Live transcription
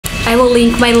I will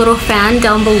link my little fan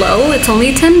down below. It's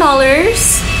only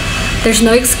 $10. There's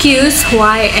no excuse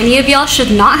why any of y'all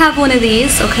should not have one of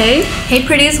these, okay? Hey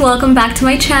pretties, welcome back to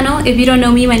my channel. If you don't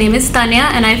know me, my name is Tanya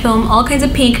and I film all kinds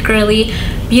of pink, girly,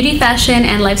 beauty, fashion,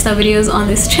 and lifestyle videos on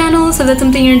this channel. So if that's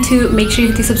something you're into, make sure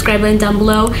you hit the subscribe button down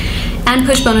below and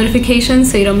push bell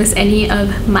notifications so you don't miss any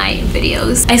of my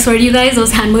videos. I swear to you guys,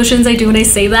 those hand motions I do when I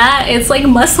say that, it's like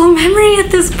muscle memory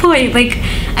at this point. Like,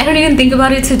 I don't even think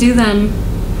about it to do them.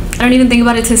 I don't even think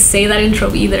about it to say that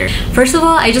intro either. First of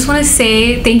all, I just want to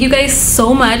say thank you guys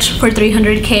so much for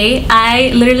 300k. I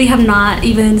literally have not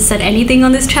even said anything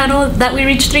on this channel that we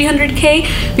reached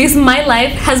 300k because my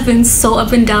life has been so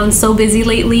up and down, so busy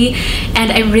lately,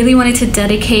 and I really wanted to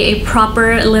dedicate a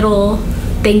proper little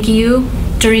thank you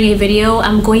during a video.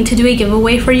 I'm going to do a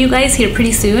giveaway for you guys here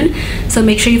pretty soon, so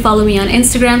make sure you follow me on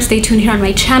Instagram. Stay tuned here on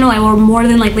my channel. I will more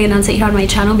than likely announce it here on my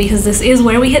channel because this is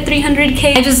where we hit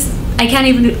 300k. I can't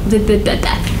even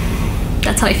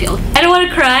that's how I feel. I don't want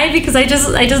to cry because I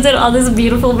just did all this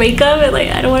beautiful makeup and like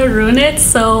I don't want to ruin it,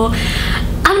 so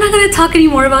I'm not gonna talk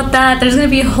anymore about that. There's gonna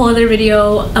be a whole other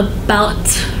video about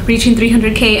reaching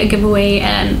 300k, a giveaway,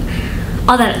 and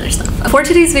all that other stuff. For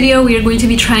today's video, we are going to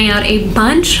be trying out a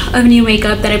bunch of new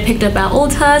makeup that I picked up at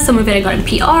Ulta. Some of it I got in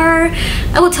PR.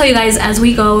 I will tell you guys as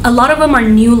we go. A lot of them are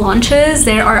new launches.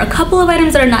 There are a couple of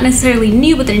items that are not necessarily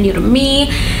new, but they're new to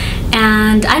me.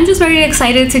 And I'm just very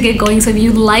excited to get going. So if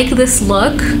you like this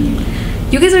look,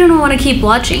 you guys are gonna want to keep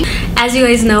watching. As you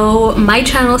guys know, my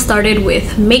channel started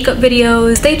with makeup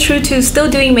videos. Stay true to still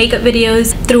doing makeup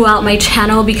videos throughout my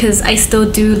channel because I still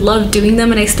do love doing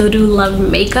them and I still do love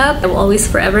makeup. I will always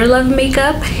forever love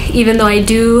makeup, even though I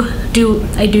do even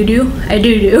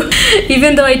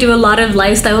though I do a lot of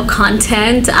lifestyle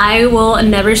content. I will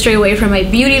never stray away from my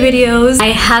beauty videos.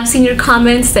 I have seen your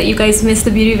comments that you guys miss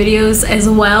the beauty videos as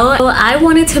well. So I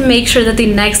wanted to make sure that the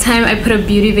next time I put a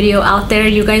beauty video out there,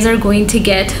 you guys are going to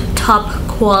get top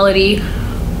quality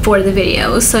for the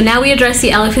video. So now we address the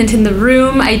elephant in the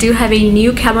room. I do have a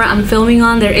new camera I'm filming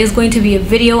on. There is going to be a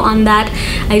video on that.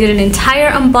 I did an entire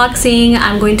unboxing.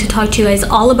 I'm going to talk to you guys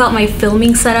all about my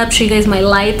filming setup, show you guys my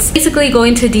lights, basically go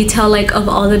into detail like of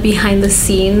all the behind the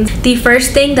scenes. The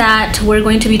first thing that we're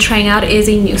going to be trying out is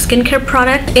a new skincare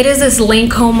product. It is this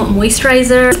Lancome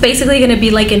moisturizer. It's basically going to be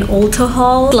like an Ulta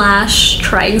haul slash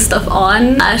trying stuff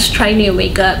on slash try new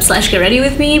makeup slash get ready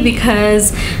with me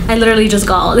because I literally just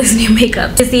got all this new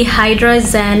makeup. It's the Hydra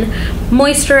Zen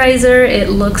moisturizer. It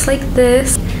looks like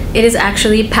this. It is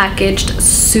actually packaged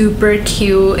super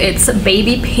cute. It's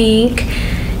baby pink,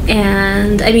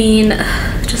 and I mean,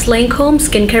 just Lancome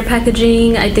skincare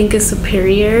packaging I think is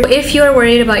superior. If you are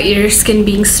worried about your skin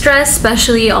being stressed,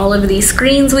 especially all of these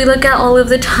screens we look at all of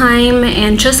the time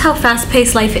and just how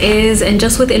fast-paced life is, and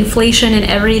just with inflation and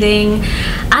everything,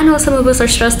 I know some of us are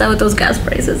stressed out with those gas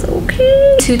prices,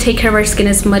 okay? To take care of our skin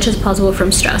as much as possible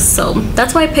from stress. So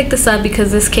that's why I picked this up,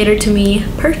 because this catered to me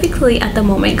perfectly at the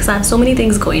moment because I have so many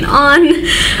things going on.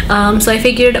 So I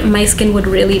figured my skin would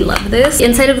really love this. The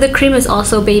inside of the cream is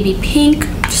also baby pink.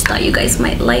 Just thought you guys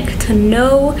might like to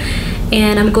know.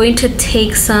 And I'm going to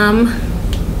take some,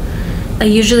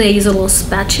 usually I use a little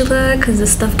spatula because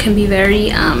this stuff can be very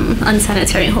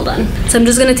unsanitary. Hold on. So I'm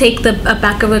just gonna take the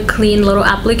back of a clean little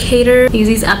applicator. I use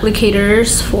these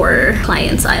applicators for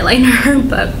client's eyeliner,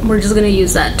 but we're just gonna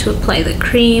use that to apply the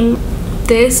cream.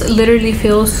 This literally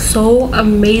feels so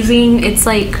amazing. It's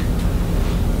like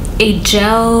a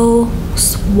gel,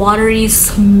 watery,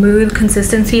 smooth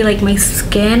consistency. Like my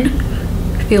skin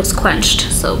feels quenched,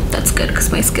 so that's good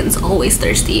because my skin's always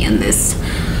thirsty in this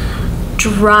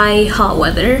dry hot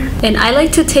weather. And I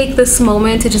like to take this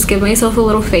moment to just give myself a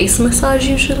little face massage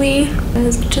usually.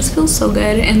 It just feels so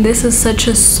good, and this is such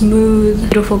a smooth,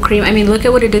 beautiful cream. I mean, look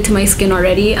at what it did to my skin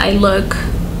already. I look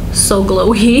so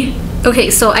glowy.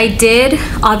 Okay, so I did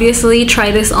obviously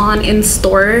try this on in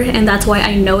store, and that's why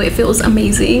I know it feels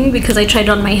amazing, because I tried it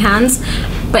on my hands.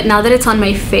 But now that it's on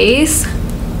my face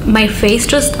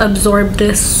just absorbed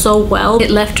this so well.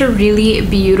 It left a really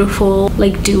beautiful,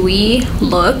 like dewy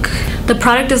look. The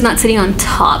product is not sitting on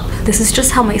top. This is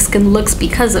just how my skin looks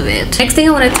because of it. Next thing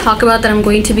I want to talk about that I'm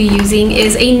going to be using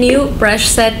is a new brush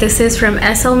set. This is from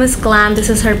SL Miss Glam. This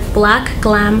is her Black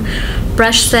Glam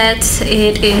brush set.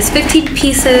 It is 15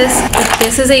 pieces.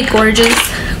 This is a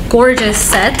gorgeous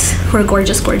set for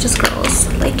gorgeous girls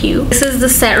like you. This is the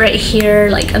set right here.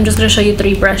 Like, I'm just gonna show you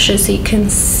 3 brushes so you can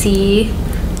see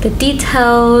the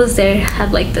details. They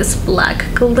have like this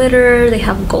black glitter, they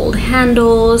have gold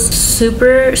handles,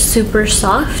 super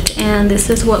soft, and this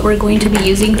is what we're going to be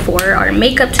using for our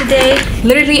makeup today.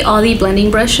 Literally all the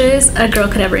blending brushes a girl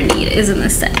could ever need is in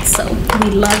this set, so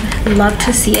we love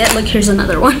to see it. Look, here's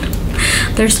another one.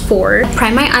 There's 4.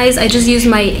 Prime my eyes, I just use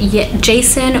my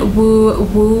Jason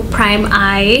Woo Prime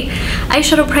Eye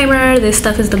eyeshadow primer. This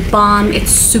stuff is the bomb.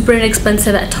 It's super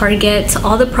inexpensive at Target.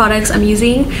 All the products I'm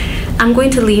using, I'm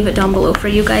going to leave it down below for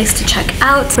you guys to check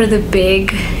out. For the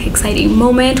big exciting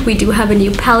moment, we do have a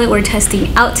new palette we're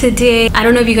testing out today. I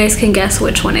don't know if you guys can guess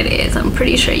which one it is. I'm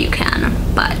pretty sure you can,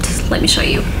 but let me show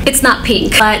you. It's not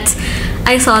pink, but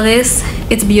I saw this.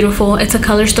 It's beautiful. It's a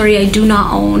Color Story I do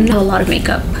not own. I have a lot of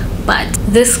makeup, but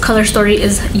this Color Story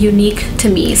is unique to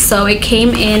me. So it came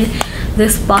in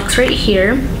this box right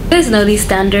here. You guys know these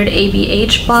standard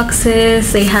ABH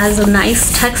boxes. It has a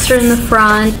nice texture in the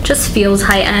front, just feels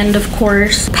high-end, of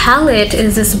course. The palette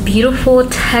is this beautiful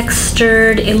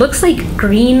textured, it looks like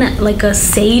green, like a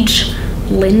sage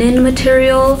linen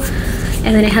material,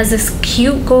 and then it has this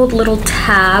cute gold little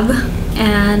tab,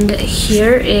 and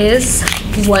here is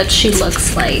what she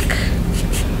looks like.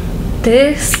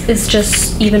 This is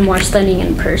just even more stunning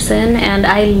in person, and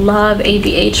I love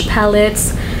ABH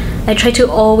palettes. I try to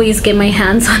always get my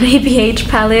hands on ABH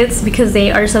palettes because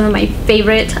they are some of my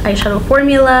favorite eyeshadow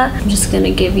formula. I'm just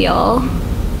gonna give y'all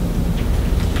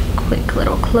a quick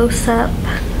little close-up.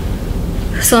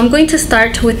 So I'm going to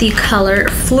start with the color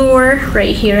Floor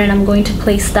right here, and I'm going to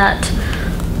place that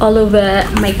all over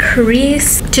my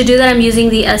crease. To do that, I'm using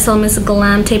the SL Miss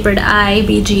Glam Tapered Eye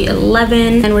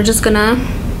BG11, and we're just gonna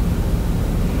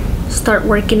start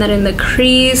working that in the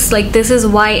crease. Like, this is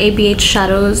why ABH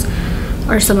shadows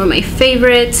are some of my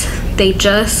favorites. They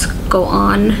just go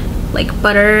on like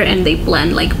butter and they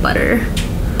blend like butter.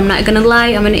 I'm not gonna lie,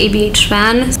 I'm an ABH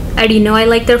fan. I already know I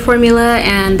like their formula,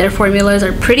 and their formulas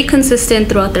are pretty consistent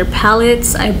throughout their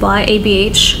palettes. I bought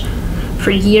ABH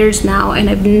for years now, and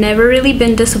I've never really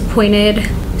been disappointed.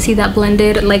 See that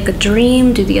blended like a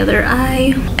dream. Do the other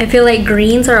eye. I feel like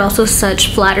greens are also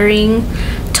such flattering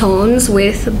tones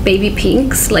with baby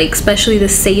pinks, like especially the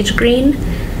sage green.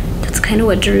 That's kind of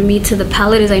what drew me to the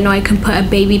palette, is I know I can put a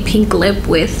baby pink lip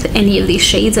with any of these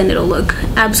shades and it'll look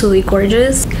absolutely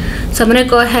gorgeous. So I'm gonna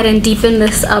go ahead and deepen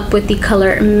this up with the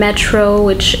color Metro,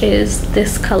 which is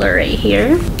this color right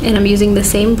here, and I'm using the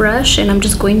same brush, and I'm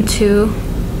just going to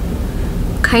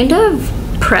kind of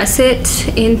press it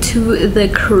into the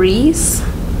crease,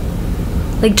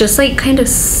 like just like kind of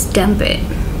stamp it.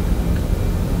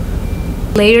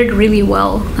 Layered really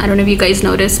well. I don't know if you guys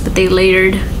noticed, but they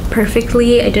layered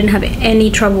perfectly. I didn't have any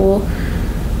trouble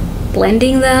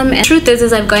blending them. And the truth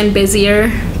is I've gotten busier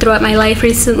throughout my life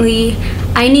recently.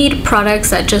 I need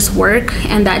products that just work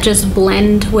and that just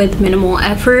blend with minimal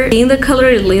effort. Seeing the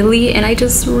color Lily, and I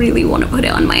just really want to put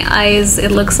it on my eyes.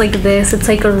 It looks like this. It's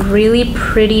like a really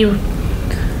pretty,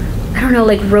 I don't know,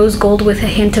 like rose gold with a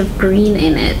hint of green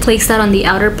in it. Place that on the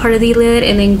outer part of the lid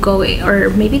and then go, or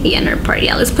maybe the inner part.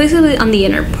 Yeah, let's place it on the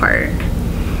inner part.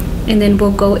 And then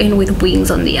we'll go in with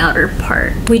wings on the outer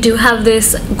part. We do have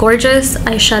this gorgeous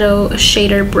eyeshadow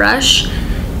shader brush,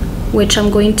 which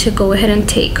I'm going to go ahead and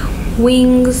take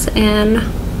wings and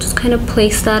just kind of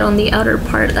place that on the outer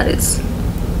part. That is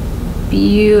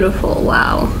beautiful.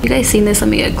 Wow. You guys seen this? Let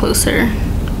me get closer.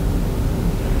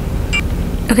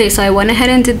 Okay, so I went ahead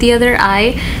and did the other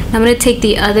eye. I'm gonna take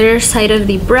the other side of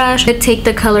the brush. I'm gonna take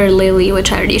the color Lily,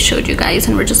 which I already showed you guys,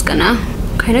 and we're just gonna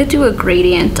kind of do a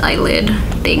gradient eyelid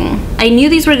thing. I knew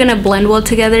these were gonna blend well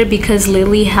together because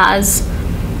Lily has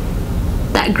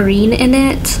that green in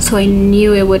it, so I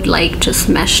knew it would like just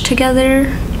mesh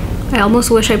together. I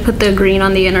almost wish I put the green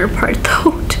on the inner part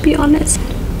though, to be honest.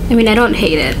 I mean, I don't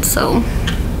hate it, so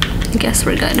I guess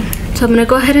we're good. So I'm gonna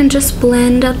go ahead and just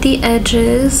blend at the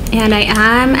edges, and I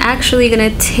am actually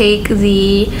gonna take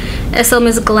the SL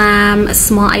Miss Glam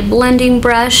Small Eye Blending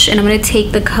Brush, and I'm gonna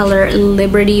take the color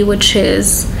Liberty, which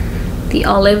is the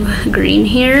olive green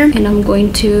here, and I'm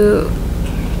going to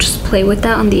just play with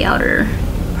that on the outer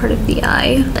part of the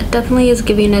eye. That definitely is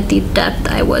giving it the depth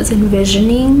I was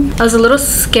envisioning. I was a little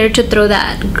scared to throw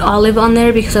that olive on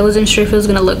there because I wasn't sure if it was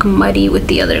gonna look muddy with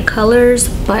the other colors,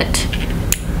 but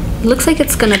it looks like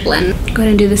it's gonna blend. Go ahead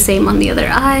and do the same on the other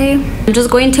eye. I'm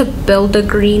just going to build the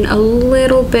green a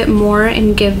little bit more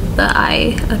and give the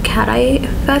eye a cat eye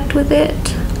effect with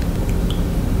it.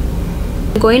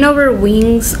 Going over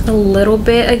wings a little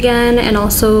bit again, and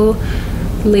also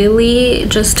Lily,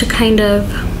 just to kind of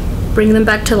bring them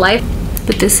back to life.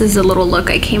 But this is a little look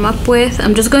I came up with.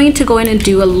 I'm just going to go in and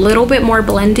do a little bit more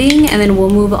blending, and then we'll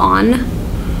move on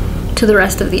to the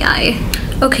rest of the eye.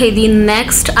 Okay, the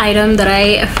next item that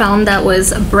I found that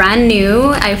was brand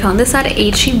new, I found this at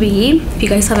HEB. If you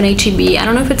guys have an HEB, I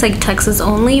don't know if it's like Texas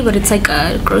only, but it's like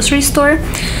a grocery store.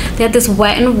 They had this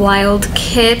Wet n Wild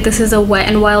kit. This is a Wet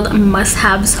n Wild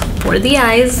must-haves for the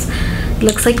eyes. It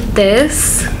looks like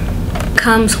this.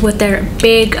 Comes with their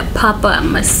big Papa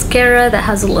mascara that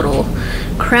has a little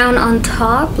crown on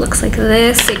top. Looks like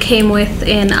this. It came with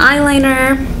an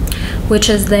eyeliner, which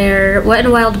is their Wet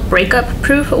n Wild Breakup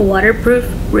Proof Waterproof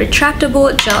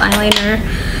Retractable Gel Eyeliner.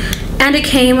 And it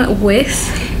came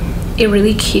with a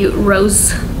really cute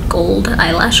rose gold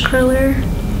eyelash curler.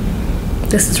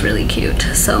 This is really cute,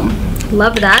 so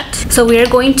love that. So we are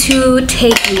going to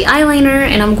take the eyeliner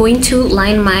and I'm going to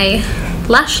line my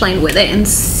lash line with it and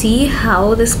see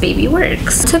how this baby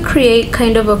works. To create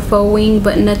kind of a faux wing,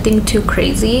 but nothing too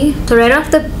crazy. So right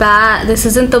off the bat, this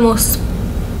isn't the most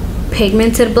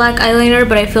pigmented black eyeliner,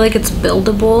 but I feel like it's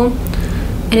buildable,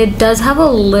 and it does have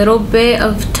a little bit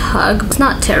of tug. It's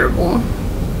not terrible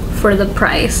for the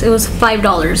price. It was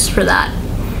 $5 for that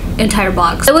entire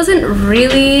box. I wasn't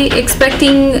really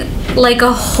expecting like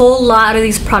a whole lot of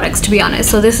these products, to be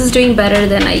honest, so this is doing better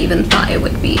than I even thought it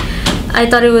would be. I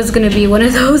thought it was gonna be one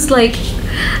of those like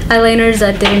eyeliners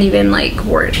that didn't even like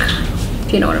work,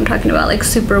 if you know what I'm talking about, like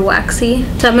super waxy.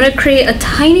 So I'm gonna create a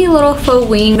tiny little faux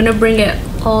wing. I'm gonna bring it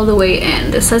all the way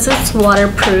in. It says it's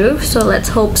waterproof, so let's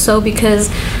hope so, because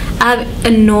I have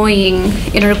annoying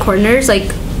inner corners.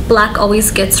 Like black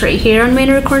always gets right here on my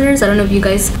inner corners. I don't know if you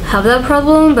guys have that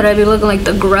problem, but I'd be looking like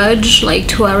The Grudge like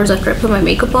 2 hours after I put my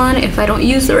makeup on if I don't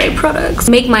use the right products.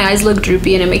 Make my eyes look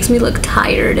droopy, and it makes me look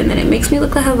tired, and then it makes me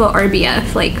look like I have a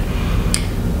RBF. Like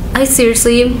I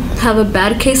seriously have a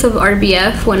bad case of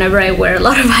RBF whenever I wear a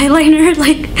lot of eyeliner.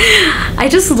 Like I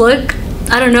just look,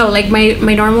 I don't know, like my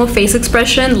normal face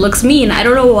expression looks mean. I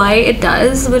don't know why it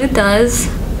does, but it does.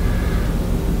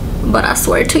 But I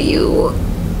swear to you,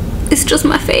 it's just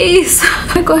my face. I'm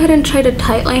gonna go ahead and try to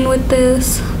tight line with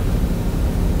this.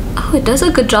 Oh, it does a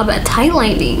good job at tight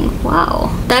lining.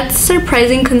 Wow. That's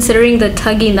surprising considering the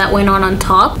tugging that went on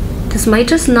top. This might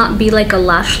just not be like a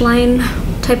lash line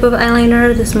type of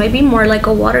eyeliner. This might be more like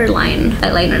a waterline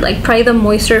eyeliner. Like probably the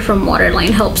moisture from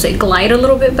waterline helps it glide a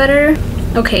little bit better.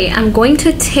 Okay, I'm going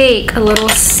to take a little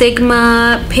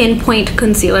Sigma pinpoint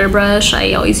concealer brush.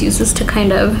 I always use this to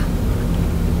kind of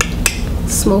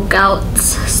smoke out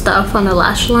stuff on the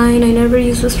lash line. I never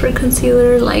use this for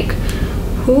concealer. Like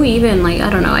who even, like I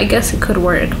don't know, I guess it could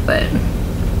work, but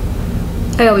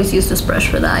I always use this brush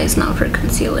for the eyes, not for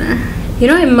concealer. You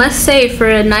know, I must say, for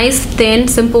a nice thin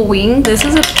simple wing, this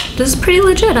is pretty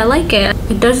legit. I like it.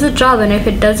 It does the job, and if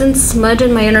it doesn't smudge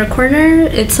in my inner corner,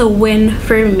 it's a win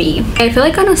for me. I feel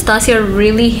like Anastasia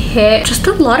really hit just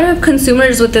a lot of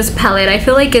consumers with this palette. I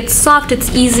feel like it's soft,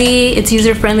 it's easy, it's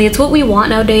user-friendly. It's what we want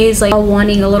nowadays, like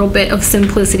wanting a little bit of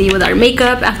simplicity with our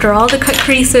makeup after all the cut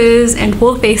creases and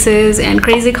full faces and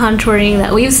crazy contouring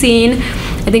that we've seen.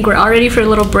 I think we're all ready for a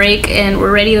little break, and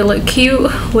we're ready to look cute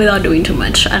without doing too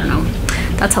much. I don't know.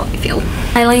 That's how I feel.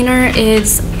 Eyeliner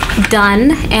is done,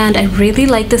 and I really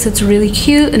like this. It's really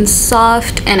cute and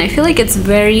soft, and I feel like it's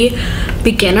very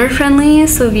beginner friendly.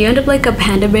 So if you end up like a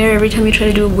panda bear every time you try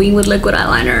to do a wing with liquid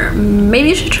eyeliner, maybe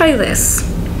you should try this.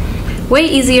 Way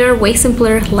easier, way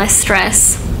simpler, less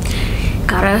stress.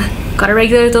 Gotta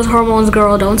regulate those hormones,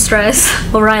 girl. Don't stress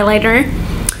over eyeliner.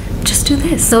 Just do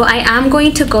this. So I am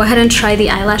going to go ahead and try the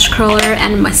eyelash curler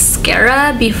and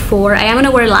mascara before. I am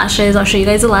gonna wear lashes. I'll show you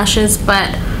guys the lashes,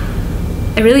 but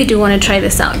I really do want to try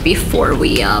this out before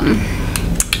we you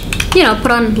know,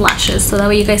 put on lashes, so that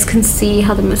way you guys can see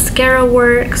how the mascara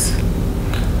works.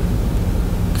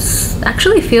 This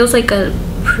actually feels like a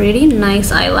pretty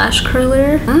nice eyelash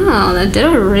curler. Oh, that did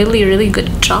a really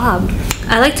good job.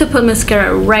 I like to put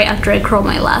mascara right after I curl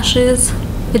my lashes.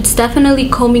 It's definitely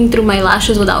combing through my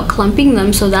lashes without clumping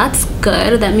them, so that's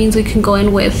good. That means we can go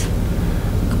in with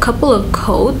a couple of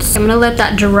coats. I'm gonna let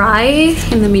that dry.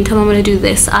 In the meantime, I'm gonna do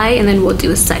this eye, and then we'll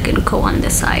do a second coat on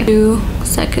this eye. Do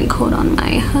second coat on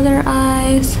my other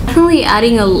eyes. Definitely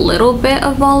adding a little bit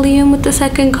of volume with the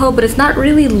second coat, but it's not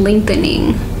really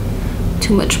lengthening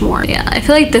too much more. Yeah, I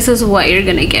feel like this is what you're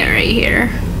gonna get right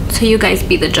here. So you guys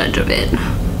be the judge of it.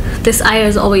 This eye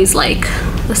is always like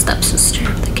the stepsister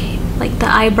of the game. Like the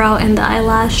eyebrow and the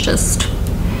eyelash, just,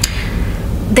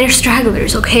 they're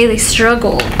stragglers, okay? They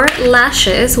struggle. For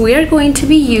lashes, we are going to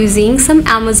be using some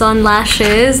Amazon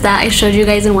lashes that I showed you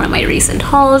guys in one of my recent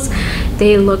hauls.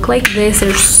 They look like this.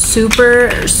 They're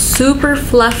super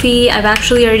fluffy. I've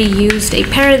actually already used a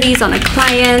pair of these on a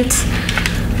client,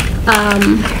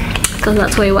 so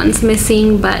that's why one's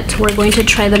missing, but we're going to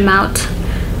try them out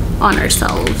on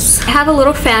ourselves. I have a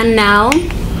little fan now.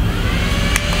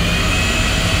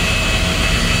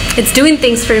 It's doing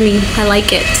things for me. I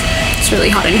like it. It's really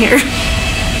hot in here.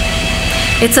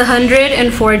 It's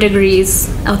 104 degrees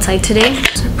outside today.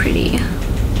 So pretty.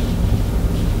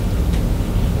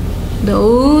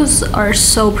 Those are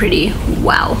so pretty.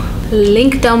 Wow.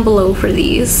 Link down below for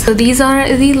these. So these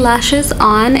are the lashes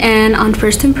on, and on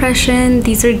first impression,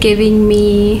 these are giving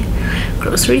me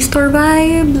grocery store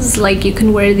vibes. Like, you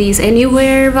can wear these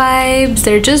anywhere vibes.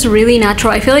 They're just really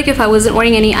natural. I feel like if I wasn't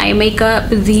wearing any eye makeup,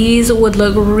 these would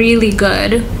look really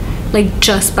good, like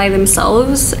just by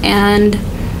themselves. And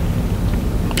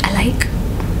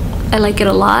I like it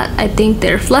a lot. I think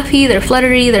they're fluffy, they're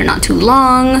fluttery, they're not too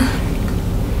long.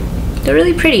 They're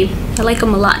really pretty. I like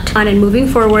them a lot. And moving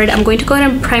forward, I'm going to go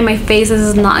ahead and prime my face. This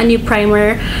is not a new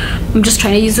primer. I'm just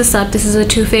trying to use this up. This is a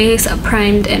Too Faced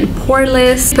Primed and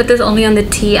Poreless. Put this only on the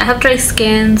T. I have dry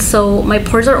skin, so my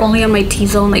pores are only on my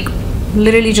T-zone, like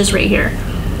literally just right here.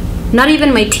 Not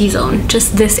even my T-zone,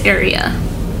 just this area.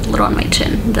 A little on my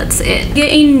chin. That's it.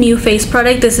 Get a new face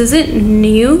product. This isn't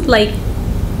new, like,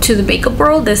 to the makeup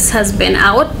world. This has been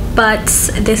out, but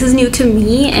this is new to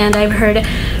me, and I've heard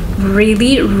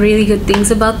really good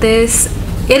things about this.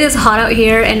 It is hot out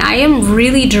here, and I am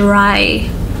really dry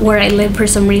where I live for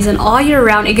some reason all year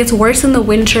round. It gets worse in the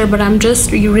winter, but I'm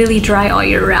just really dry all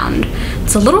year round.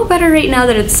 It's a little better right now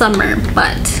that it's summer,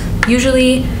 but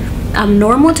usually I'm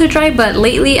normal to dry, but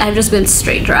lately I've just been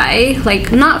straight dry.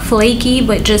 Like, not flaky,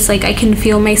 but just like I can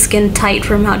feel my skin tight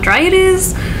from how dry it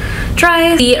is.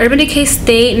 The Urban Decay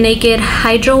Stay Naked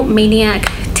Hydro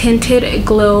Maniac Tinted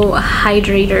Glow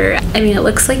Hydrator. I mean, it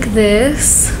looks like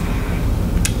this.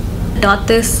 Dot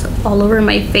this all over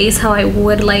my face how I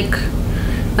would like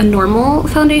a normal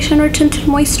foundation or tinted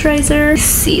moisturizer.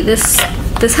 See, this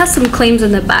has some claims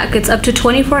in the back. It's up to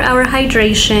 24-hour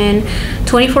hydration,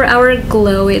 24-hour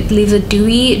glow. It leaves a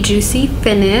dewy, juicy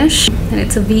finish, and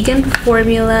it's a vegan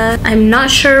formula. I'm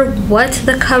not sure what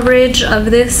the coverage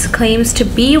of this claims to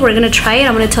be. We're gonna try it.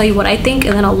 I'm gonna tell you what I think,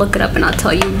 and then I'll look it up and I'll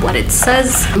tell you what it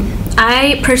says.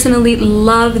 I personally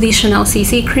love the Chanel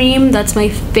CC cream. That's my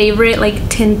favorite, like,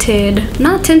 tinted,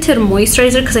 not tinted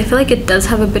moisturizer, because I feel like it does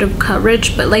have a bit of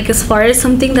coverage, but like as far as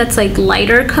something that's like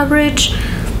lighter coverage,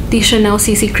 the Chanel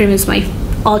CC cream is my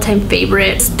all-time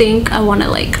favorite. I think I want to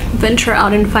like venture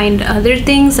out and find other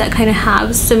things that kind of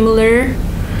have similar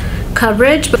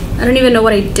coverage, but I don't even know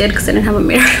what I did because I didn't have a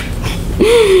mirror.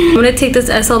 I'm gonna take this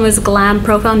SL Miss Glam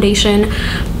Pro Foundation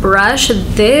brush.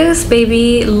 This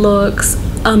baby looks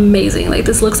amazing. Like,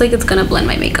 this looks like it's gonna blend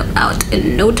my makeup out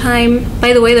in no time.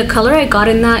 By the way, the color I got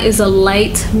in that is a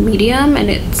light medium, and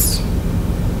it's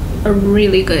a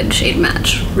really good shade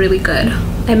match. Really good.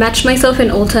 I matched myself in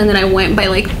Ulta, and then I went by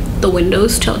like the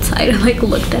windows to outside and like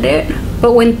looked at it.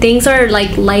 But when things are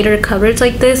like lighter coverage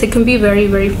like this, it can be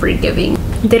very forgiving.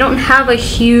 They don't have a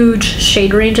huge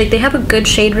shade range. Like, they have a good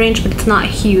shade range, but it's not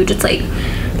huge. It's like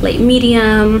light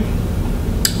medium,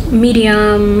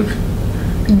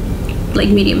 like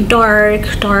medium dark,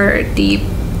 deep.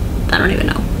 I don't even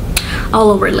know.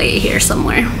 I'll overlay it here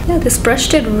somewhere. Yeah, this brush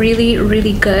did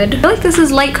really good. I feel like this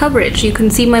is light coverage. You can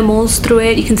see my moles through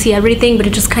it, you can see everything, but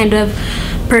it just kind of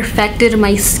perfected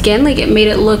my skin. Like, it made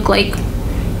it look like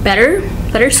better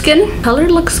skin. Color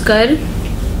looks good.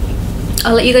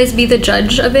 I'll let you guys be the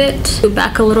judge of it. Go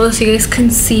back a little so you guys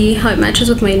can see how it matches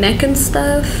with my neck and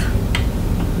stuff.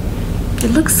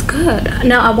 It looks good.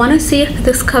 Now I want to see if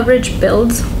this coverage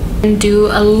builds and do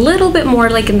a little bit more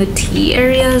like in the T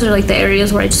areas, or like the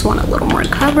areas where I just want a little more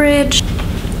coverage.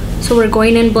 So we're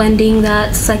going in blending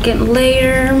that second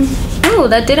layer. Oh,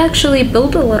 that did actually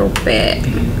build a little bit.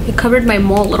 It covered my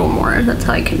mole a little more. That's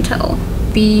how I can tell.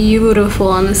 Beautiful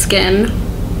on the skin.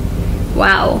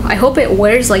 Wow, I hope it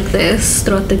wears like this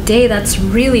throughout the day. That's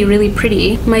really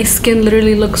pretty. My skin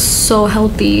literally looks so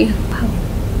healthy. Wow,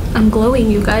 I'm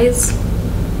glowing, you guys.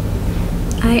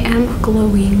 I am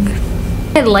glowing.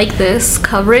 I like this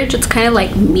coverage. It's kind of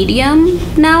like medium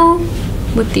now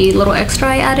with the little extra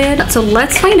I added. So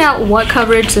let's find out what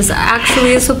coverage this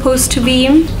actually is supposed to be.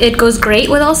 It goes great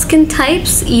with all skin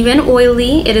types, even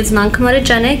oily. It is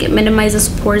non-comedogenic. It minimizes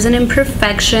pores and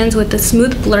imperfections with a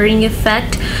smooth blurring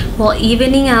effect while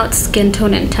evening out skin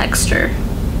tone and texture.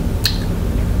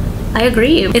 I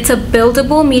agree. It's a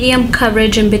buildable medium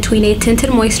coverage in between a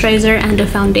tinted moisturizer and a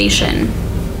foundation.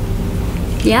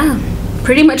 Yeah,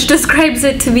 pretty much describes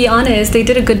it, to be honest. They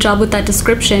did a good job with that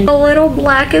description. A little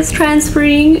black is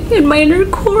transferring in my inner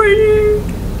corner.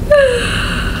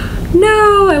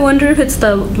 No, I wonder if it's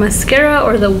the mascara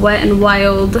or the Wet n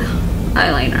Wild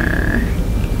eyeliner.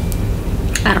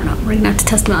 I don't know. We're gonna have to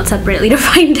test them out separately to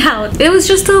find out. It was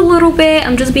just a little bit.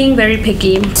 I'm just being very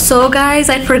picky. So guys,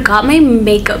 I forgot my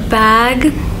makeup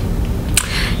bag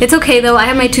It's okay though, I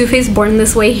have my Too Faced Born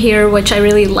This Way here, which I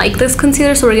really like this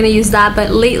concealer, so we're gonna use that.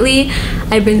 But lately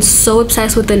I've been so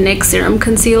obsessed with the NYX Serum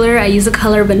Concealer. I use the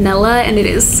color Vanilla and it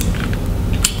is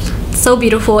so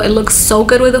beautiful. It looks so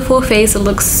good with a full face. It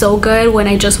looks so good when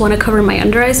I just want to cover my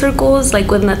under eye circles,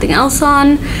 like with nothing else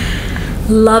on.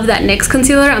 Love that NYX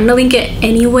concealer. I'm gonna link it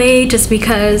anyway just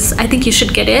because I think you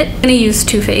should get it. I'm gonna use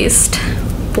Too Faced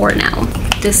for now.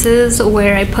 This is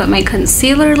where I put my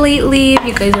concealer lately, if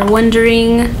you guys are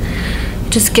wondering. It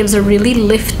just gives a really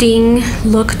lifting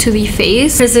look to the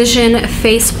face. Precision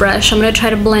face brush I'm gonna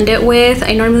try to blend it with.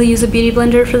 I normally use a beauty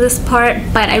blender for this part,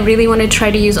 but I really want to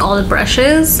try to use all the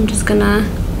brushes. I'm just gonna...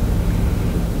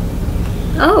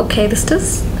 Oh, okay, this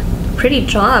does a pretty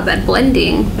job at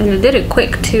blending, and it did it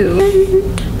quick too.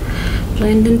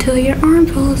 Blend until your arm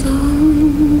falls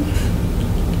off.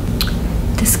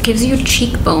 This gives you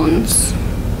cheekbones,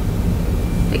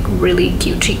 like really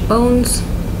cute cheekbones.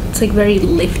 It's like very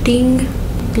lifting.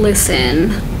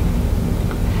 Listen,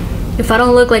 if I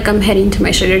don't look like I'm heading to my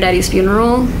sugar daddy's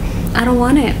funeral, I don't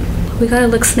want it. We gotta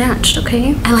look snatched,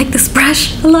 okay? I like this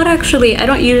brush a lot actually. I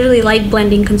don't usually like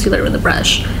blending concealer with a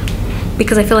brush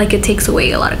because I feel like it takes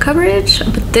away a lot of coverage,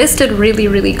 but this did really,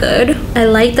 really good. I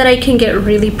like that I can get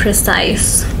really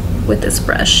precise with this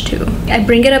brush too. I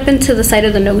bring it up into the side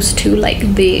of the nose too, like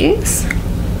this,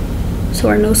 so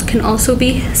our nose can also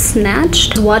be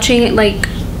snatched. Watching it like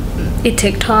a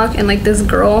TikTok, and like this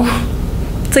girl,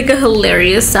 it's like a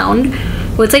hilarious sound.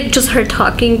 Well, it's like just her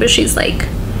talking, but she's like,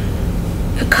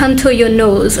 contour your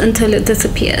nose until it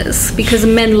disappears because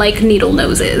men like needle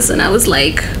noses. And I was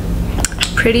like,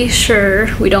 pretty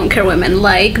sure we don't care what men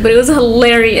like, but it was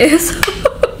hilarious.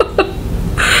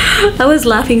 I was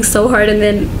laughing so hard. And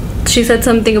then she said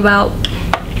something about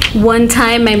one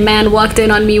time my man walked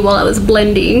in on me while I was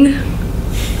blending,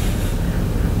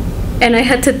 and I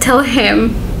had to tell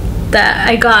him that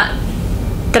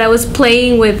I was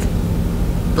playing with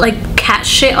like cat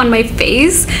shit on my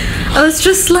face. I was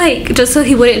just like, just so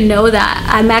he wouldn't know that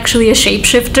I'm actually a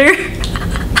shapeshifter.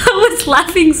 I was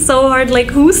laughing so hard,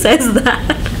 like who says that?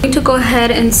 I'm going to go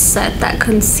ahead and set that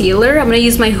concealer. I'm gonna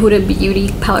use my Huda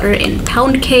Beauty powder in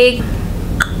Pound Cake.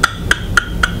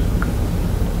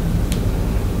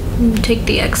 Take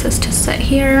the excess to set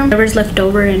here, whatever's left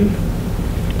over, and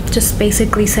just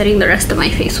basically setting the rest of my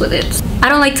face with it. I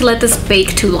don't like to let this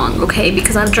bake too long, okay,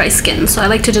 because I have dry skin, so I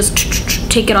like to just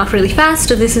take it off really fast.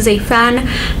 So this is a fan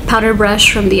powder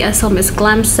brush from the SL Miss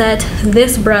Glam set.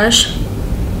 This brush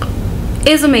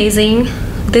is amazing.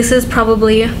 This is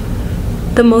probably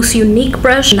the most unique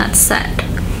brush in that set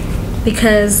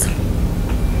because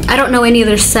I don't know any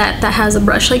other set that has a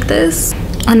brush like this.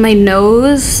 On my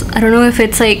nose, I don't know if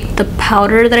it's like the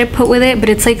powder that I put with it, but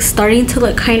it's like starting to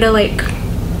look kind of like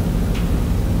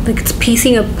it's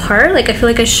piecing apart. Like I feel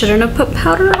like I shouldn't have put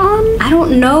powder on. I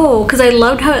don't know, because I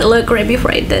loved how it looked right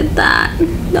before I did that.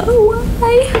 No,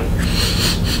 why?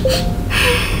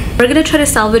 We're gonna try to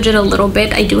salvage it a little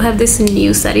bit. I do have this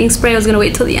new setting spray. I was gonna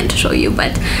wait till the end to show you,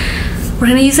 but we're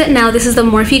gonna use it now. This is the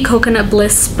Morphe Coconut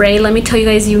Bliss spray. Let me tell you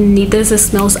guys, you need this. It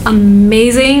smells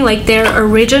amazing. Like their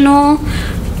original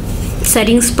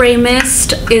setting spray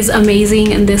mist is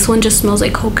amazing, and this one just smells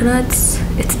like coconuts.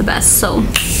 It's the best. So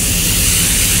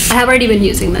I have already been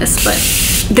using this, but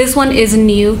this one is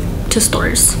new to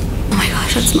stores. Oh my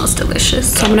gosh, that smells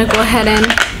delicious. So I'm gonna go ahead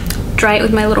and dry it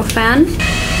with my little fan.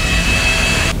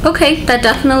 Okay, that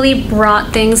definitely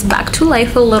brought things back to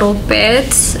life a little bit.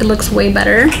 It looks way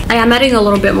better. I am adding a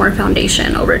little bit more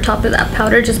foundation over top of that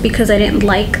powder just because I didn't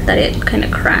like that it kind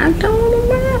of cracked a little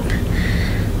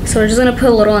bit. So we're just gonna put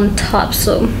a little on top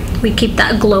so we keep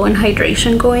that glow and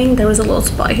hydration going. There was a little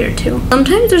spot here too.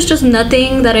 Sometimes there's just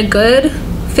nothing that a good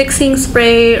fixing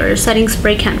spray or setting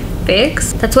spray can't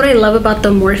fix. That's what I love about the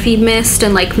Morphe Mist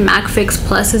and like MAC Fix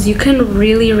Plus is you can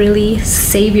really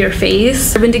save your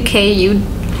face. Urban Decay, you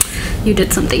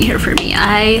did something here for me.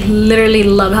 I literally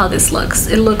love how this looks.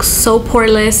 It looks so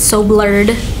poreless, so blurred.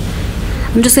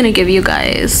 I'm just gonna give you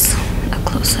guys a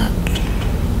close-up.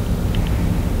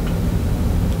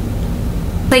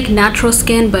 Like natural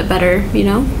skin, but better, you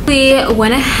know? We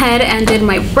went ahead and did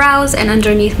my brows, and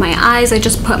underneath my eyes I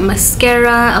just put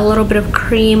mascara, a little bit of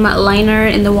cream liner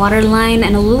in the waterline,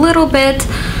 and a little bit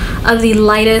of the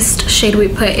lightest shade we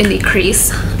put in the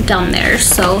crease down there.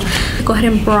 So go ahead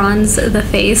and bronze the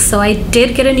face. So I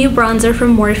did get a new bronzer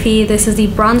from Morphe. This is the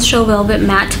Bronze Show Velvet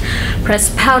Matte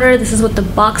Pressed Powder. This is what the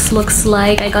box looks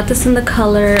like. I got this in the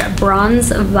color Bronze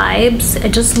Vibes. It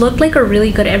just looked like a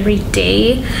really good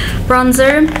everyday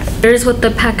bronzer. Here's what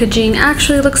the packaging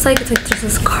actually looks like. It's like just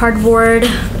this cardboard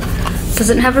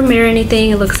Doesn't have a mirror or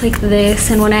anything. It looks like this,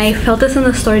 and when I felt this in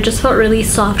the store, it just felt really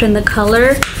soft, and the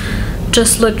color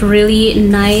just looked really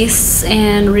nice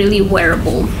and really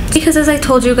wearable. Because as I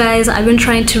told you guys, I've been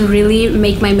trying to really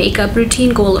make my makeup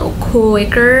routine go a little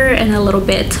quicker and a little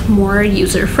bit more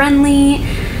user-friendly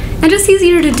and just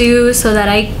easier to do, so that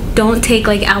I don't take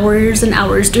like hours and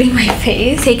hours doing my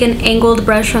face. Take an angled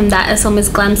brush from that SL Miss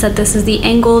Glam set. This is the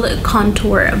angled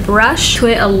contour brush. To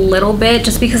it a little bit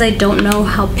just because I don't know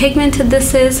how pigmented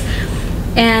this is,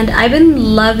 and I've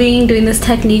been loving doing this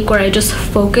technique where I just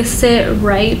focus it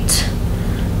right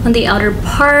on the outer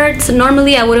parts.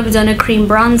 Normally I would have done a cream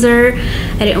bronzer.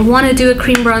 I didn't want to do a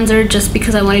cream bronzer just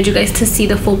because I wanted you guys to see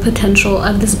the full potential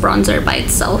of this bronzer by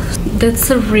itself. That's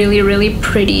a really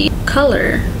pretty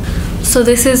color. So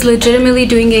this is legitimately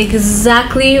doing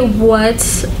exactly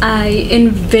what I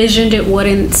envisioned it would,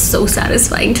 and it's so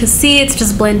satisfying to see. It's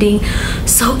just blending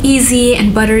so easy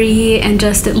and buttery, and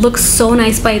just it looks so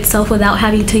nice by itself without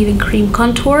having to even cream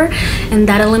contour, and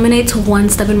that eliminates one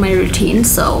step in my routine.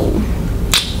 So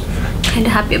kind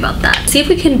of happy about that. See if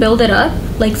we can build it up.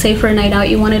 Like say for a night out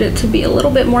you wanted it to be a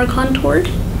little bit more contoured.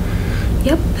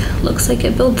 Yep, looks like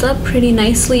it builds up pretty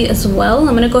nicely as well.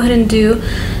 I'm gonna go ahead and do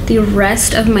the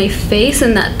rest of my face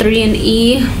in that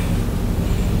 3&E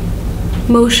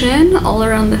motion all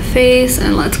around the face,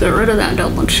 and let's get rid of that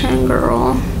double chin,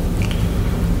 girl.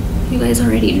 You guys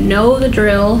already know the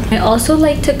drill. I also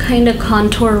like to kind of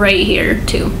contour right here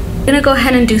too. I'm gonna go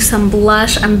ahead and do some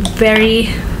blush. I'm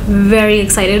very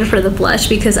excited for the blush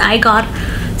because I got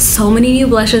so many new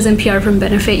blushes in PR from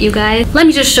Benefit, you guys. Let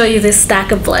me just show you this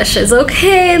stack of blushes.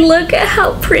 Okay, look at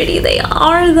how pretty they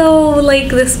are though. Like,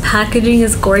 this packaging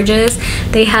is gorgeous.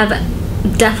 They have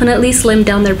definitely slimmed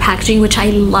down their packaging, which I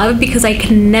love because I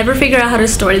can never figure out how to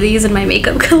store these in my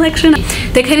makeup collection.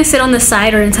 They kind of sit on the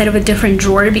side or inside of a different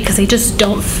drawer because they just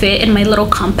don't fit in my little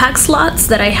compact slots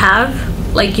that I have.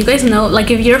 Like, you guys know, like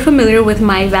if you're familiar with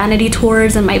my vanity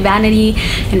tours and my vanity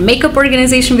and makeup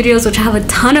organization videos, which I have a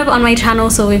ton of on my channel,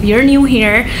 so if you're new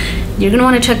here, you're gonna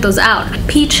want to check those out.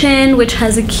 Peachin', which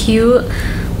has a cute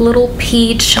little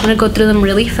peach. I'm gonna go through them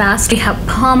really fast. We have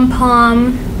Pom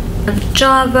Pom,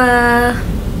 Java,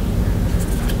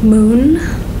 Moon.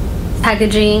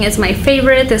 Packaging is my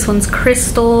favorite. This one's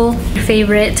Crystal.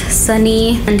 Favorite,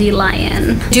 Sunny,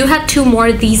 Dandelion. I do have two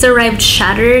more. These arrived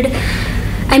shattered.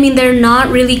 I mean, they're not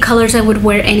really colors I would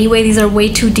wear anyway. These are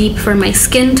way too deep for my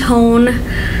skin tone,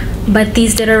 but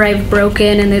these did arrive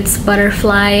broken, and it's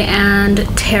Butterfly and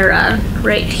Terra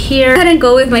right here. Go ahead and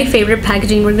go with my favorite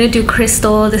packaging. We're gonna do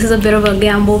Crystal. This is a bit of a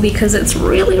gamble because it's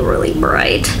really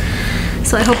bright,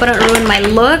 so I hope I don't ruin my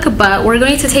look, but we're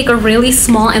going to take a really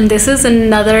small, and this is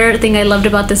another thing I loved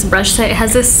about this brush set. It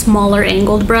has this smaller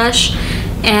angled brush,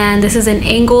 and this is an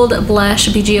angled blush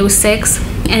BG06,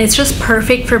 and it's just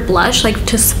perfect for blush, like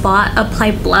to spot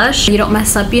apply blush. You don't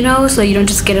mess up, you know, so you don't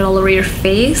just get it all over your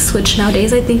face, which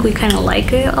nowadays I think we kind of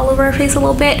like it all over our face a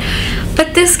little bit,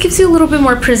 but this gives you a little bit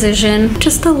more precision,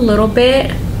 just a little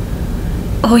bit.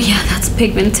 Oh yeah, that's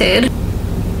pigmented.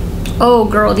 Oh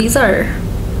girl, these are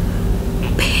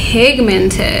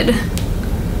pigmented.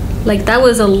 Like, that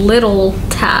was a little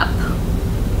tap.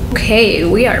 Okay,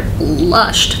 we are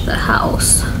blushed the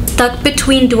house. Stuck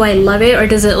between, do I love it or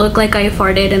does it look like I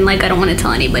farted and like I don't want to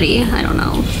tell anybody? I don't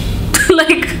know.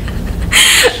 Like,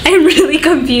 I'm really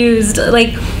confused.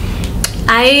 Like,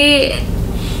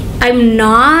 I'm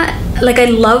not, like, I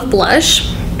love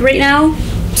blush right now,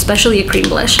 especially a cream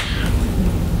blush,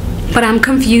 but I'm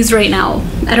confused right now.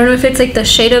 I don't know if it's like the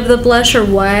shade of the blush or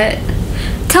what.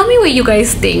 Tell me what you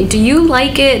guys think. Do you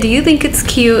like it? Do you think it's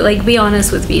cute? Like, be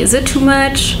honest with me. Is it too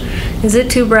much? Is it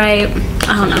too bright?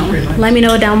 I don't know. Let me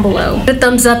know down below. Put a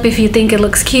thumbs up if you think it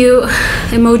looks cute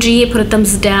emoji. Put a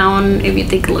thumbs down if you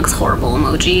think it looks horrible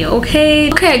emoji. Okay,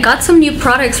 I got some new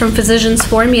products from Physicians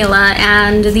Formula,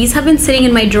 and these have been sitting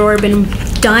in my drawer. Been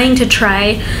dying to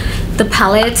try the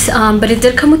palette, but it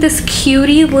did come with this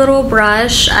cutie little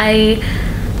brush. I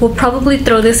will probably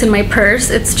throw this in my purse.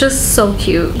 It's just so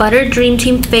cute. Butter Dream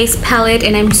Team face palette,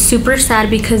 and I'm super sad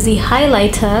because the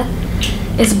highlighter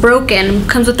is broken.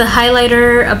 Comes with a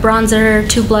highlighter, a bronzer,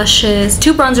 two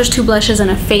bronzers, two blushes, and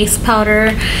a face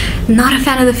powder. Not a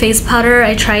fan of the face powder.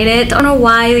 I tried it. Don't know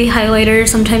why the highlighter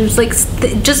sometimes, like,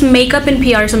 just makeup in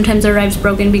PR sometimes arrives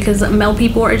broken because male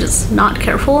people are just not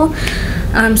careful.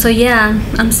 So yeah,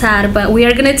 I'm sad, but we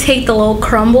are gonna take the little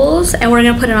crumbles and we're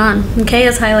gonna put it on, okay,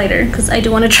 as highlighter, because I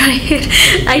do want to try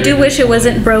it. I do wish it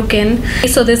wasn't broken.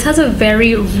 So this has a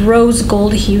very rose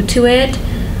gold hue to it.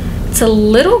 It's a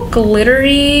little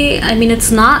glittery. I mean,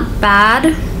 it's not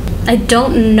bad. I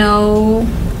don't know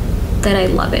that I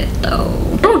love it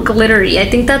though. little glittery. I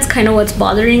think that's kind of what's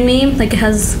bothering me. Like it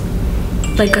has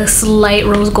like a slight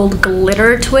rose gold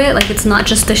glitter to it. Like it's not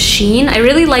just a sheen. I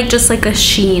really like just like a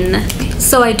sheen.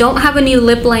 So I don't have a new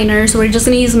lip liner, so we're just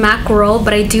gonna use Mackerel,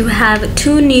 but I do have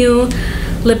 2 new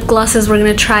lip glosses we're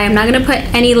gonna try. I'm not gonna put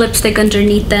any lipstick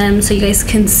underneath them so you guys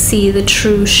can see the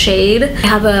true shade. I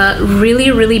have a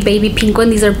really baby pink one.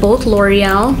 These are both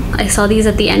L'Oreal. I saw these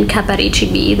at the end cap at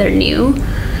HEB. They're new.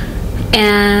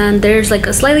 And there's like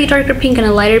a slightly darker pink and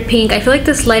a lighter pink. I feel like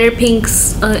this lighter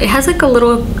pink's it has like a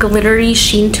little glittery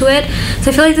sheen to it,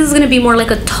 so I feel like this is gonna be more like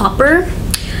a topper.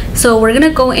 So we're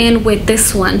gonna go in with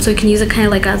this one so you can use it kind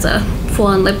of like as a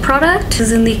full-on lip product. This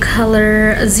is in the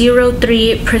color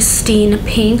 03 Pristine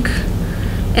Pink,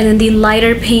 and then the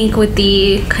lighter pink with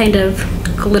the kind of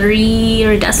glittery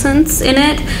iridescence in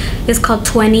it is called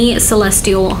 20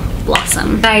 Celestial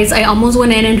Blossom. Guys, I almost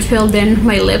went in and filled in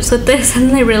my lips with this, and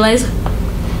then I realized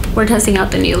we're testing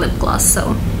out the new lip gloss,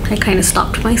 so I kind of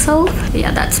stopped myself. But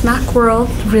yeah, that's Mackerel.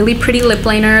 Really pretty lip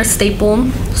liner, staple.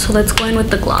 So let's go in with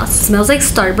the gloss. It smells like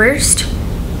Starburst,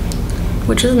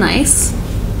 which is nice.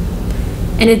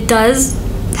 And it does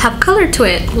have color to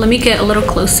it. Let me get a little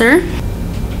closer.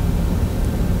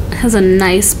 It has a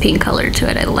nice pink color to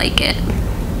it. I like it.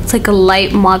 It's like a light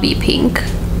mauvey pink.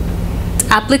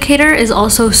 Applicator is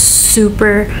also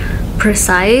super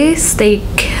precise. They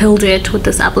killed it with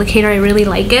this applicator. I really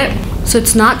like it. So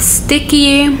it's not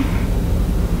sticky.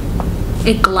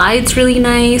 It glides really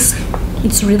nice.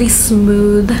 It's really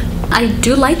smooth. I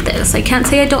do like this. I can't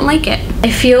say I don't like it.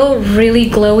 I feel really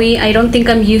glowy. I don't think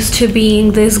I'm used to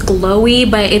being this glowy,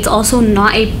 but it's also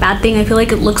not a bad thing. I feel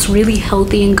like it looks really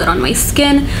healthy and good on my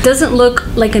skin. It doesn't look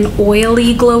like an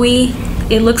oily glowy.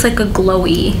 It looks like a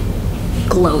glowy.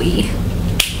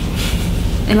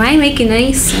 Am I making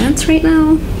any sense right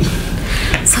now?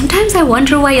 Sometimes I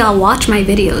wonder why y'all watch my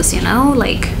videos, you know?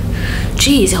 Like,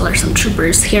 geez, y'all are some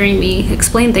troopers hearing me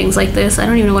explain things like this. I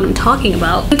don't even know what I'm talking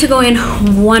about. I'm going to go in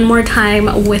one more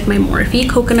time with my Morphe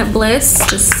Coconut Bliss.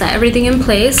 Just set everything in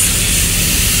place.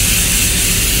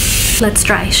 Let's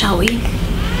try, shall we?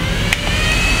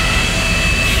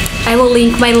 I will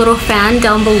link my little fan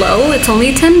down below. It's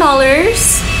only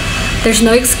 $10. There's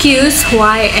no excuse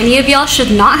why any of y'all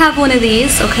should not have one of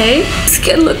these, okay?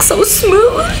 Skin looks so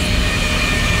smooth.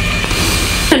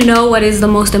 I know what is the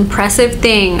most impressive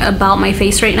thing about my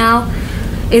face right now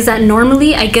is that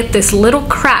normally I get this little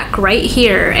crack right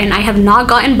here, and I have not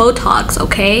gotten Botox,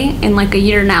 okay, in like a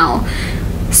year now.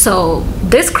 So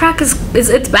this crack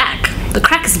it's back. The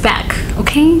crack is back,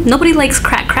 okay? Nobody likes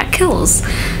crack. Crack kills.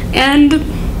 And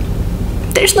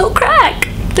there's no crack.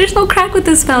 There's no crack with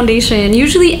this foundation.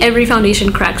 Usually every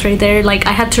foundation cracks right there. Like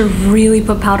I had to really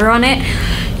put powder on it.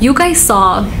 You guys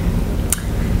saw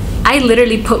I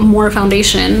literally put more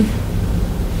foundation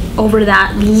over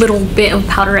that little bit of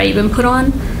powder I even put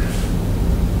on.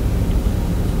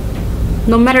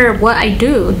 No matter what I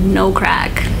do, no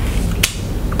crack.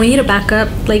 We need a backup,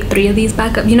 like 3 of these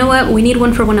backup. You know what? We need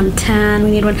one for when I'm tan. We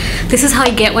need one. This is how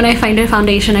I get when I find a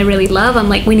foundation I really love. I'm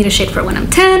like, we need a shade for when I'm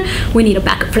tan. We need a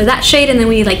backup for that shade. And then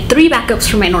we need like 3 backups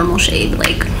for my normal shade.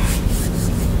 Like,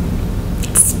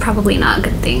 it's probably not a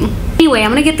good thing. Anyway, I'm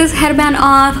gonna get this headband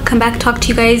off, come back, talk to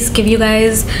you guys, give you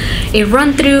guys a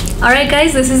run through. All right,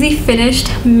 guys, this is the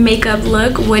finished makeup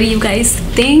look. What do you guys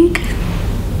think?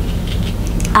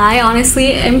 I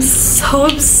honestly am so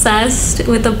obsessed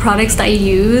with the products that I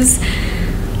use.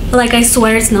 Like, I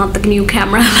swear it's not the new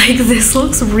camera. Like, this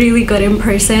looks really good in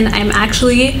person. I'm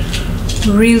actually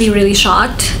really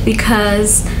shocked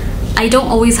because I don't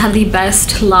always have the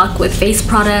best luck with face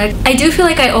product. I do feel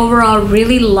like I overall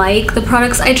really like the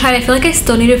products I tried. I feel like I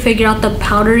still need to figure out the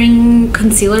powdering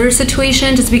concealer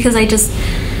situation, just because I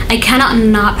cannot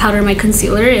not powder my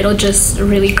concealer. It'll just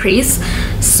really crease.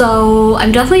 So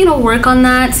I'm definitely gonna work on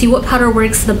that, see what powder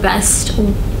works the best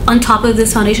on top of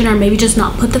this foundation, or maybe just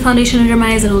not put the foundation under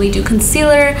my eyes and only do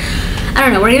concealer. I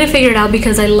don't know, we're gonna figure it out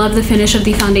because I love the finish of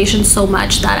the foundation so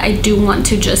much that I do want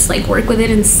to just like work with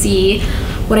it and see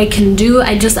what I can do.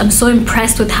 I'm so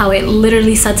impressed with how it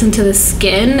literally sets into the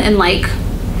skin, and like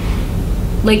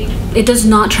it does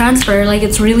not transfer. Like,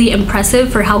 it's really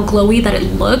impressive for how glowy that it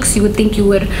looks. You would think you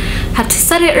would have to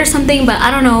set it or something, but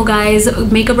I don't know, guys.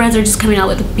 Makeup brands are just coming out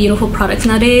with beautiful products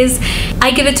nowadays.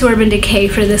 I give it to Urban Decay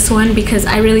for this one because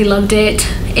I really loved it.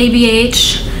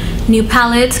 ABH new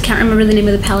palette, can't remember the name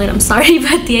of the palette, I'm sorry,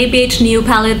 but the ABH new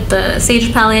palette, the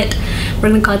Sage palette, we're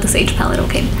gonna call it the Sage palette,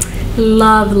 okay.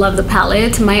 Love the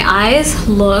palette. My eyes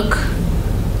look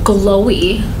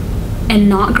glowy and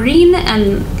not green,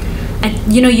 and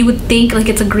you know, you would think like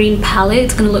it's a green palette,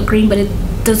 it's gonna look green, but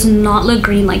does not look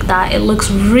green like that. It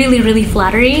looks really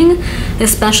flattering,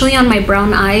 especially on my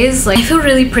brown eyes. Like, I feel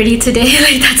really pretty today.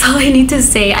 Like, that's all I need to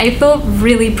say. I feel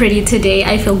really pretty today.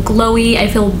 I feel glowy. I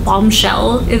feel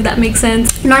bombshell, if that makes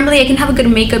sense. Normally I can have a good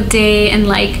makeup day and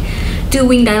like do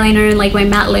winged eyeliner and like my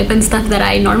matte lip and stuff that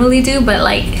I normally do, but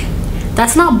like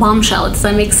that's not bombshell. Does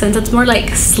that make sense? It's more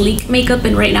like sleek makeup,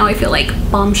 and right now I feel like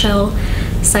bombshell,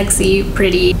 sexy,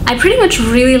 pretty. I pretty much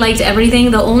really liked everything.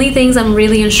 The only things I'm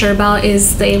really unsure about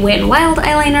is the Wet n Wild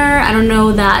eyeliner. I don't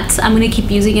know that I'm gonna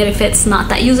keep using it if it's not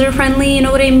that user friendly, you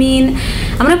know what I mean?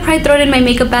 I'm gonna probably throw it in my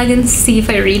makeup bag and see if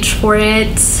I reach for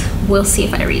it. We'll see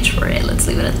if I reach for it. Let's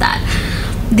leave it at that.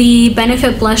 The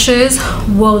Benefit blushes,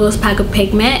 whoa, those pack of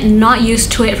pigment. Not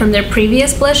used to it from their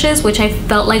previous blushes, which I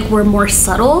felt like were more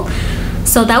subtle.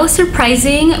 So that was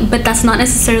surprising, but that's not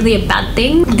necessarily a bad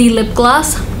thing. The lip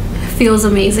gloss feels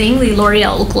amazing. The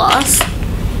L'Oreal gloss,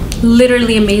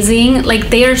 literally amazing. Like,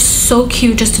 they are so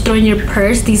cute just to throw in your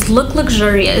purse. These look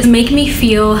luxurious. Make me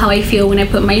feel how I feel when I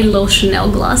put my little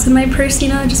Chanel gloss in my purse, you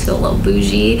know? I just feel a little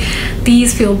bougie.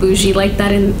 These feel bougie like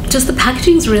that, and just the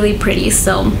packaging is really pretty,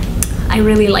 so I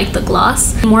really like the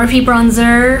gloss. Morphe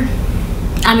bronzer,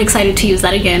 I'm excited to use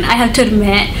that again. I have to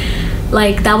admit,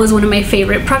 like, that was one of my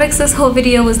favorite products this whole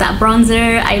video, was that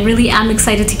bronzer. I really am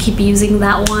excited to keep using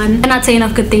that one. I cannot say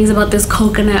enough good things about this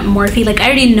coconut Morphe. Like, I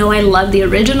already know I love the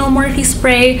original Morphe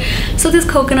spray, so this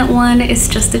coconut one is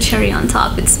just a cherry on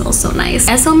top. It smells so nice.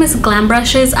 SL Miss Glam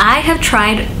brushes, I have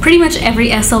tried pretty much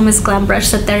every SL Miss Glam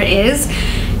brush that there is,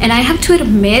 and I have to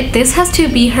admit, this has to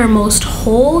be her most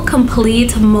whole,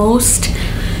 complete, most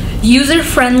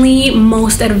user-friendly,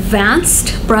 most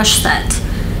advanced brush set.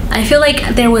 I feel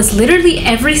like there was literally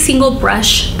every single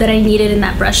brush that I needed in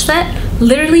that brush set.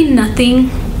 Literally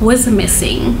nothing was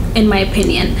missing, in my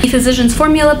opinion. The Physicians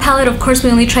Formula palette, of course,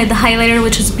 we only tried the highlighter,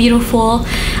 which is beautiful.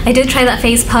 I did try that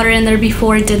face powder in there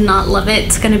before, did not love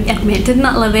it. Gonna admit, did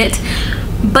not love it.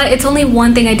 But it's only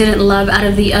one thing I didn't love out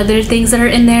of the other things that are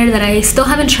in there that I still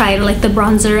haven't tried, like the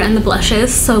bronzer and the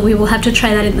blushes, so we will have to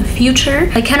try that in the future.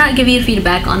 I cannot give you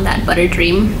feedback on that Butter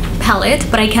Dream palette,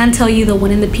 but I can tell you the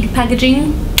one in the pink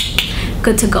packaging,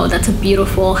 good to go. That's a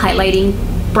beautiful highlighting,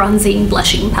 bronzing,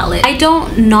 blushing palette. I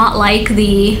don't not like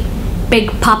the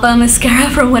Big Papa mascara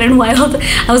from Wet n Wild.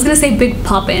 I was gonna say Big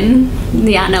Poppin'.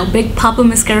 Yeah, no, Big Papa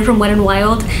mascara from Wet n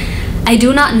Wild. I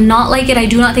do not like it. I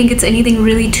do not think it's anything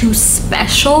really too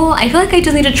special. I feel like I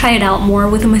just need to try it out more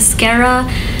with a mascara.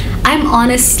 I'm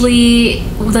honestly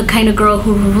the kind of girl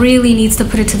who really needs to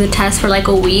put it to the test for like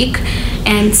a week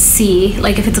and see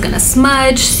like if it's gonna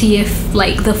smudge, see if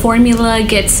like the formula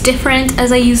gets different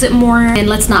as I use it more. And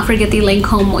let's not forget the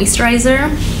Lancome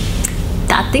moisturizer.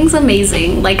 That thing's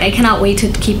amazing. Like, I cannot wait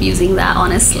to keep using that,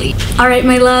 honestly. All right,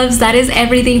 my loves, that is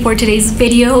everything for today's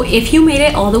video. If you made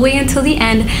it all the way until the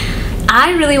end,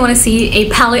 I really want to see a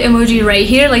palette emoji right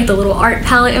here, like the little art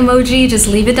palette emoji. Just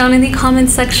leave it down in the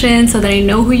comments section so that I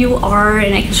know who you are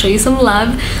and I can show you some love.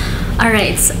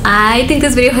 Alright, I think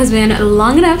this video has been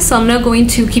long enough, so I'm not going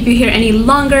to keep you here any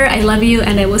longer. I love you,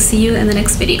 and I will see you in the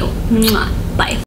next video. Mwah. Bye.